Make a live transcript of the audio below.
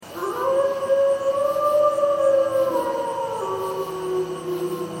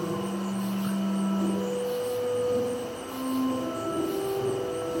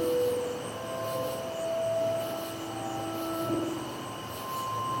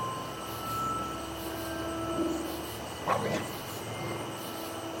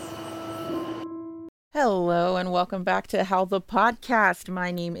Hello and welcome back to How the Podcast.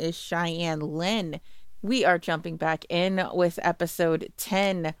 My name is Cheyenne Lynn. We are jumping back in with episode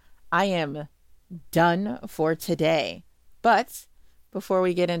 10. I am done for today. But before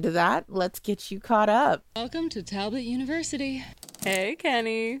we get into that, let's get you caught up. Welcome to Talbot University. Hey,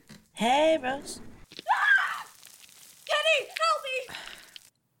 Kenny. Hey, Rose. Ah! Kenny, help me!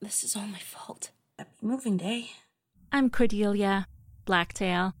 This is all my fault. Happy moving day. I'm Cordelia,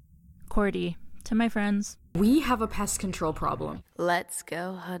 Blacktail, Cordy, to my friends. We have a pest control problem. Let's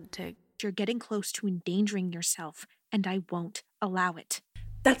go hunting. You're getting close to endangering yourself, and I won't allow it.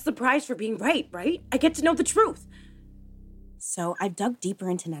 That's the prize for being right? I get to know the truth. So I've dug deeper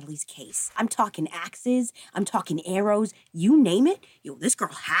into Natalie's case. I'm talking axes, I'm talking arrows, you name it. Yo, this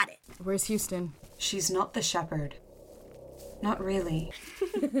girl had it. Where's Houston? She's not the shepherd. Not really.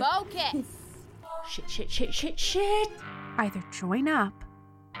 Focus! Shit. Either join up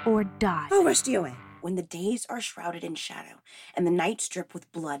or die. I'll rush you away. When the days are shrouded in shadow and the nights drip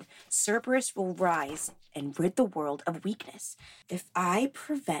with blood, Cerberus will rise and rid the world of weakness. If I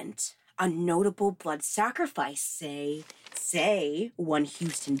prevent a notable blood sacrifice, say one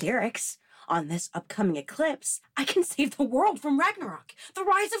Houston Derricks, on this upcoming eclipse, I can save the world from Ragnarok, the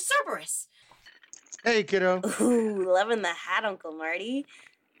rise of Cerberus. Hey, kiddo. Ooh, loving the hat, Uncle Marty.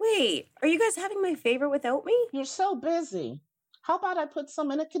 Wait, are you guys having my favorite without me? You're so busy. How about I put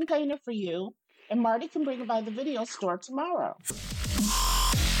some in a container for you, and Marty can bring it by the video store tomorrow.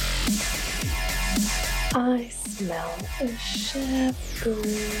 I smell a shepherd.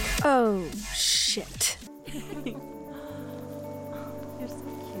 Oh, shit. You're so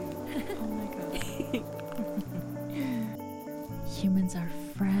cute. Oh my god. Humans are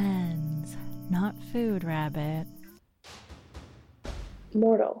friends, not food, Rabbit.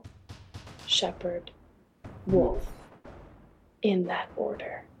 Mortal, shepherd, wolf. In that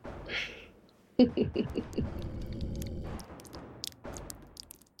order.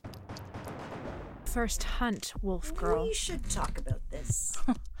 First hunt, wolf girl. We should talk about this.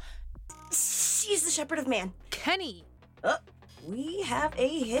 She's the shepherd of man. Kenny! We have a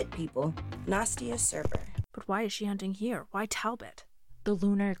hit, people. Nastia Server. But why is she hunting here? Why Talbot? The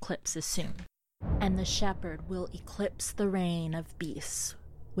lunar eclipse is soon, and the shepherd will eclipse the reign of beasts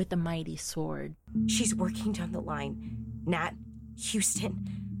with a mighty sword. She's working down the line. Nat, Houston,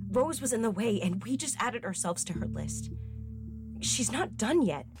 Rose was in the way, and we just added ourselves to her list. She's not done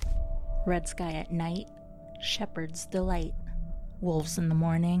yet. Red sky at night, shepherd's delight. Wolves in the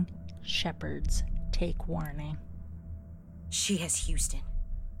morning, shepherds take warning. She has Houston.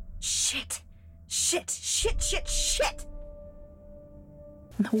 Shit!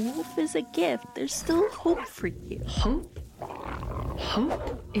 The wolf is a gift. There's still hope for you. Hope?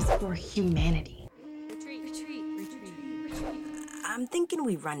 Hope is for humanity. I'm thinking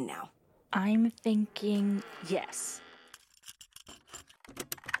we run now. I'm thinking yes.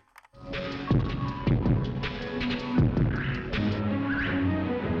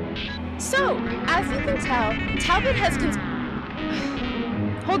 So, as you can tell, Talbot has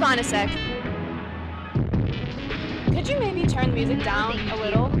Hold on a sec. Could you maybe turn the music down a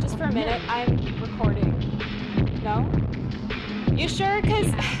little, just for a minute? I'm recording. No? You sure?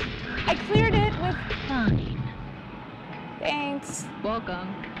 'Cause I cleared it with... Fine. Thanks. Welcome.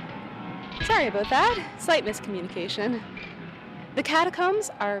 Sorry about that. Slight miscommunication. The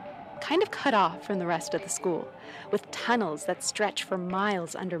catacombs are kind of cut off from the rest of the school, with tunnels that stretch for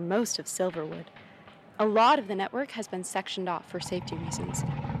miles under most of Silverwood. A lot of the network has been sectioned off for safety reasons.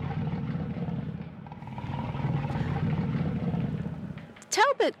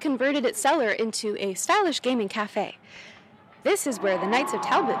 Talbot converted its cellar into a stylish gaming cafe. This is where the Knights of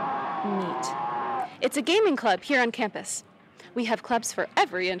Talbot meet. It's a gaming club here on campus. We have clubs for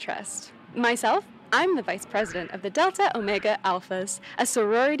every interest. Myself, I'm the vice president of the Delta Omega Alphas, a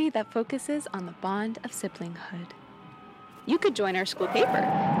sorority that focuses on the bond of siblinghood. You could join our school paper,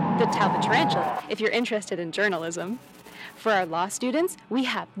 the Talbot Tarantula, if you're interested in journalism. For our law students, we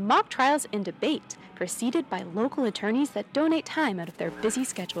have mock trials and debate, preceded by local attorneys that donate time out of their busy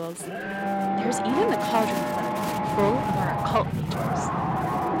schedules. There's even the Cauldron Club, full of our occult majors.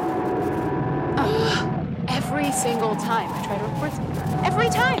 Every single time I try to record something. Every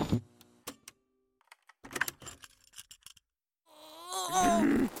time!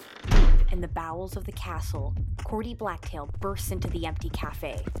 In the bowels of the castle, Cordy Blacktail bursts into the empty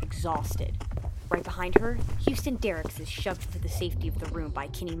cafe, exhausted. Right behind her, Houston Derricks is shoved to the safety of the room by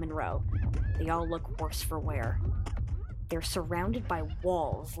Kenny Monroe. They all look worse for wear. They're surrounded by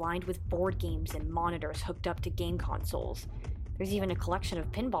walls lined with board games and monitors hooked up to game consoles. There's even a collection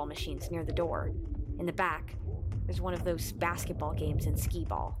of pinball machines near the door. In the back, There's one of those basketball games in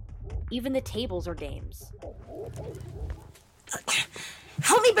skee-ball. Even the tables are games.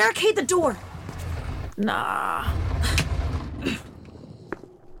 Help me barricade the door! Nah.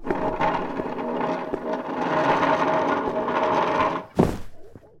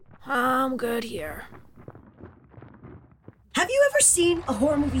 I'm good here. Have you ever seen a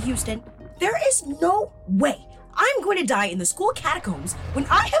horror movie, Houston? There is no way I'm going to die in the school catacombs when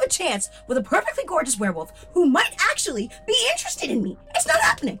I have a chance with a perfectly gorgeous werewolf who might actually be interested in me. It's not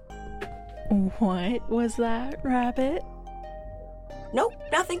happening. What was that, Rabbit? Nope,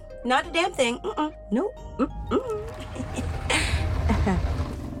 nothing. Not a damn thing. Nope.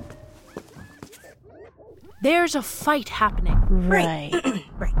 There's a fight happening. Right.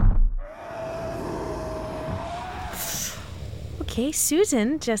 Right. Okay,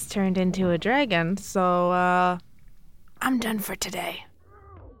 Susan just turned into a dragon, so, I'm done for today.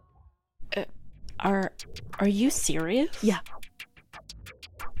 Are you serious? Yeah.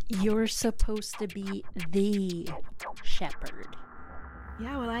 You're supposed to be the shepherd.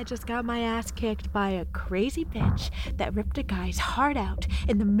 Yeah, well, I just got my ass kicked by a crazy bitch that ripped a guy's heart out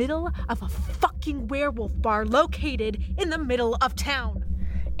in the middle of a fucking werewolf bar located in the middle of town.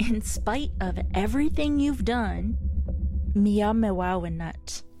 In spite of everything you've done, Mia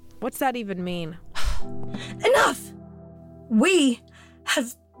Mewawinut. What's that even mean? Enough! We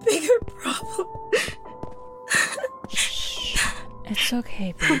have bigger problems. Shh. It's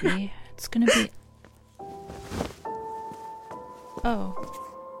okay, baby. It's gonna be... Oh.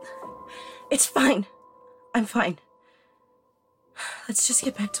 It's fine. I'm fine. Let's just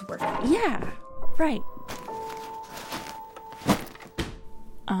get back to work. Yeah, right.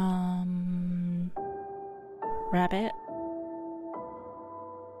 Rabbit?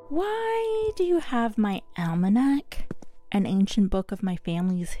 Why do you have my almanac? An ancient book of my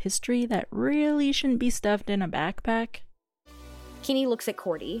family's history that really shouldn't be stuffed in a backpack? Kenny looks at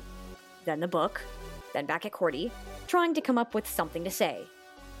Cordy, then the book, then back at Cordy, trying to come up with something to say.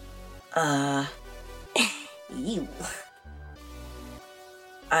 You.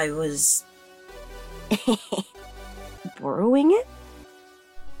 I was... borrowing it?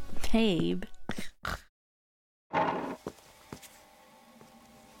 Babe.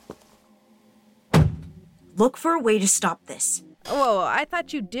 Look for a way to stop this. Whoa, I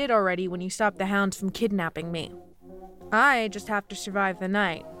thought you did already when you stopped the hounds from kidnapping me. I just have to survive the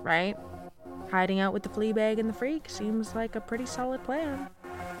night, right? Hiding out with the Fleabag and the Freak seems like a pretty solid plan.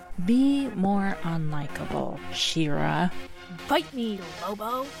 Be more unlikable, Shira. Fight me,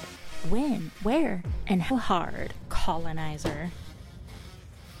 Lobo. When, where, and how hard, colonizer?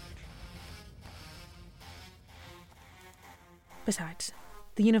 Besides,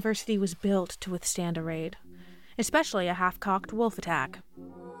 the university was built to withstand a raid, especially a half-cocked wolf attack.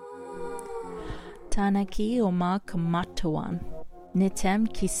 Tanaki oma kamatuan, nitem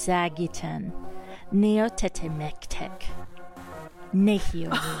kisagitan, neotetemektek, nehio.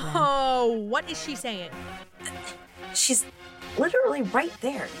 Oh, what is she saying? She's literally right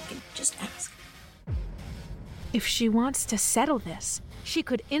there. You can just ask. If she wants to settle this, she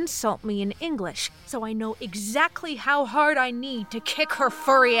could insult me in English, so I know exactly how hard I need to kick her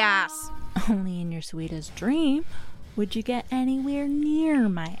furry ass. Only in your sweetest dream would you get anywhere near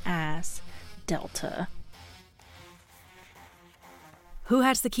my ass, Delta. Who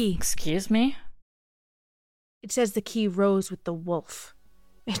has the key? Excuse me? It says the key rose with the wolf.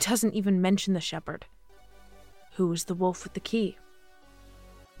 It doesn't even mention the shepherd. Who is the wolf with the key?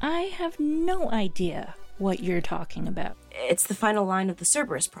 I have no idea what you're talking about. It's the final line of the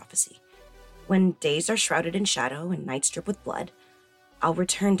Cerberus prophecy. When days are shrouded in shadow and nights drip with blood, I'll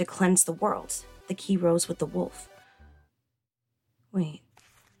return to cleanse the world. The key rose with the wolf. Wait.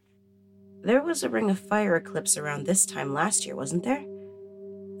 There was a ring of fire eclipse around this time last year, wasn't there?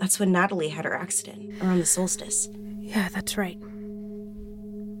 That's when Natalie had her accident, around the solstice. Yeah, that's right.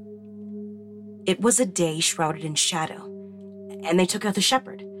 It was a day shrouded in shadow, and they took out the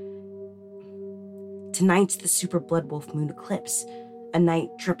shepherd. Tonight's the super blood wolf moon eclipse, a night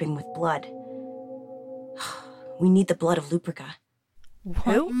dripping with blood. We need the blood of Luperca.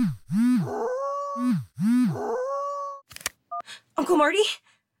 Who? Uncle Marty,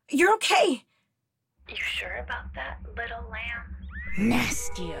 you're okay. You sure about that, little lamb?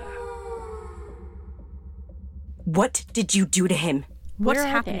 Nastier. What did you do to him? What's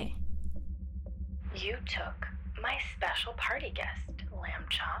happening? You took my special party guest, Lamb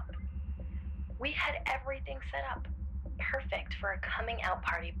Chop. We had everything set up, perfect for a coming out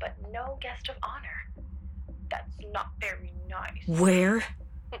party, but no guest of honor. That's not very nice. Where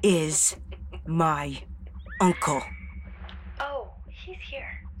is my uncle? Oh, he's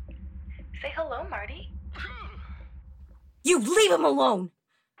here. Say hello, Marty. You leave him alone!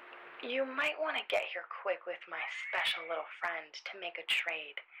 You might want to get here quick with my special little friend to make a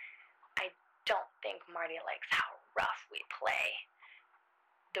trade. I don't think Marty likes how rough we play.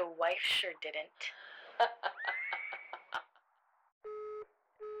 The wife sure didn't.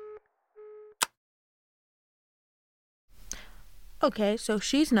 Okay, so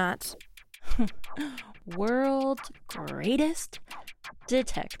she's nuts. World's greatest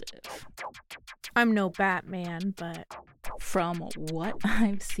detective. I'm no Batman, but from what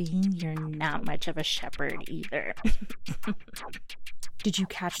I've seen, you're not much of a shepherd either. Did you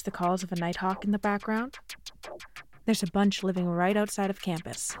catch the calls of a nighthawk in the background? There's a bunch living right outside of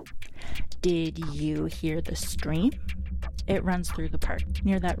campus. Did you hear the stream? It runs through the park,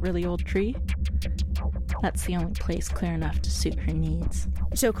 near that really old tree. That's the only place clear enough to suit her needs.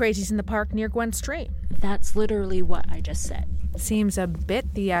 So Crazy's in the park near Gwen Street? That's literally what I just said. Seems a bit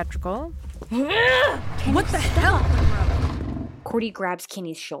theatrical. What the hell? Cordy grabs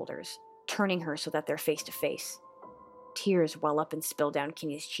Kenny's shoulders, turning her so that they're face to face. Tears well up and spill down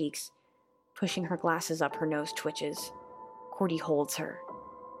Kenny's cheeks. Pushing her glasses up, her nose twitches. Cordy holds her,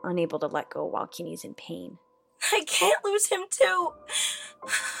 unable to let go while Kenny's in pain. I can't lose him too.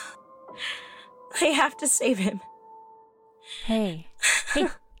 I have to save him. Hey,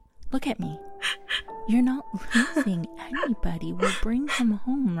 look at me. You're not losing anybody. We'll bring him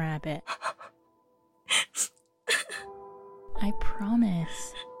home, Rabbit. I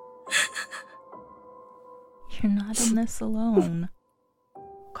promise. You're not in this alone.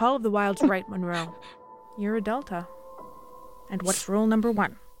 Call of the Wild's right, Monroe. You're a Delta. And what's rule number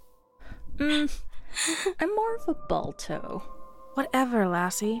 1? I'm more of a Balto. Whatever,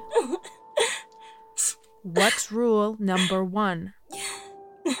 lassie. What's rule number 1?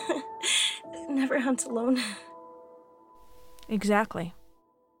 Never hunt alone. Exactly.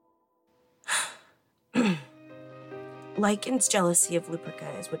 Lycan's jealousy of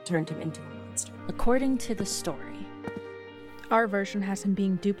Luperca is what turned him into a monster. According to the story. Our version has him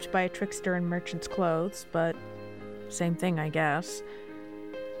being duped by a trickster in merchant's clothes, but same thing, I guess.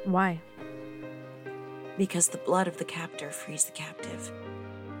 Why? Because the blood of the captor frees the captive.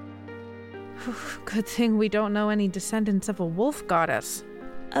 Good thing we don't know any descendants of a wolf goddess.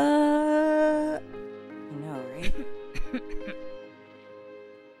 I know, right?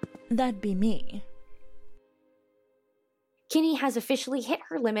 That'd be me. Kenny has officially hit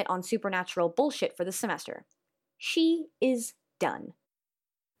her limit on supernatural bullshit for the semester. She is done.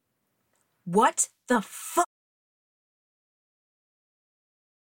 What the fuck?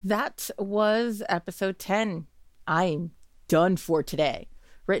 That was episode 10. I'm done for today.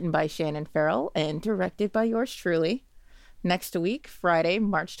 Written by Shannon Farrell and directed by yours truly. Next week, Friday,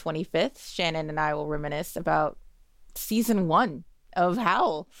 March 25th, Shannon and I will reminisce about season 1 of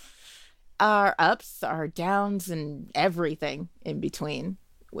Howl. Our ups, our downs, and everything in between.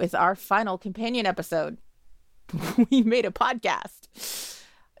 With our final companion episode. We made a podcast.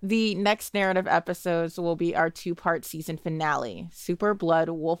 The next narrative episodes will be our 2-part season finale, Super Blood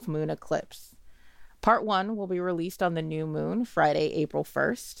Wolf Moon Eclipse. Part 1 will be released on the new moon, Friday, April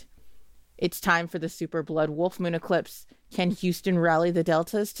 1st. It's time for the Super Blood Wolf Moon Eclipse. Can Houston rally the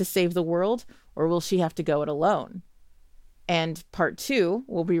Deltas to save the world, or will she have to go it alone? And Part 2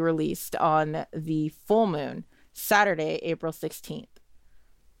 will be released on the full moon, Saturday, April 16th.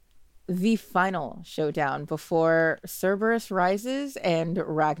 The final showdown before Cerberus rises and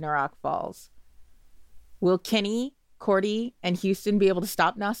Ragnarok falls. Will Kenny, Cordy, and Houston be able to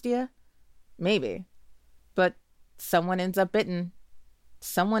stop Nastia? Maybe. But someone ends up bitten.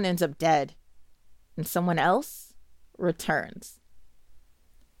 Someone ends up dead. And someone else returns.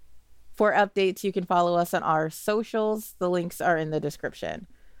 For updates, you can follow us on our socials. The links are in the description.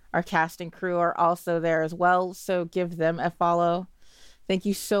 Our cast and crew are also there as well, so give them a follow. Thank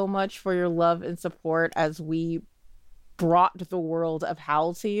you so much for your love and support as we brought the world of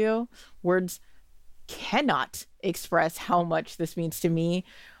Howl to you. Words cannot express how much this means to me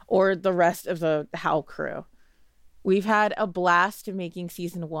or the rest of the Howl crew. We've had a blast making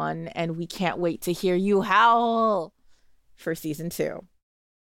season 1, and we can't wait to hear you howl for season 2.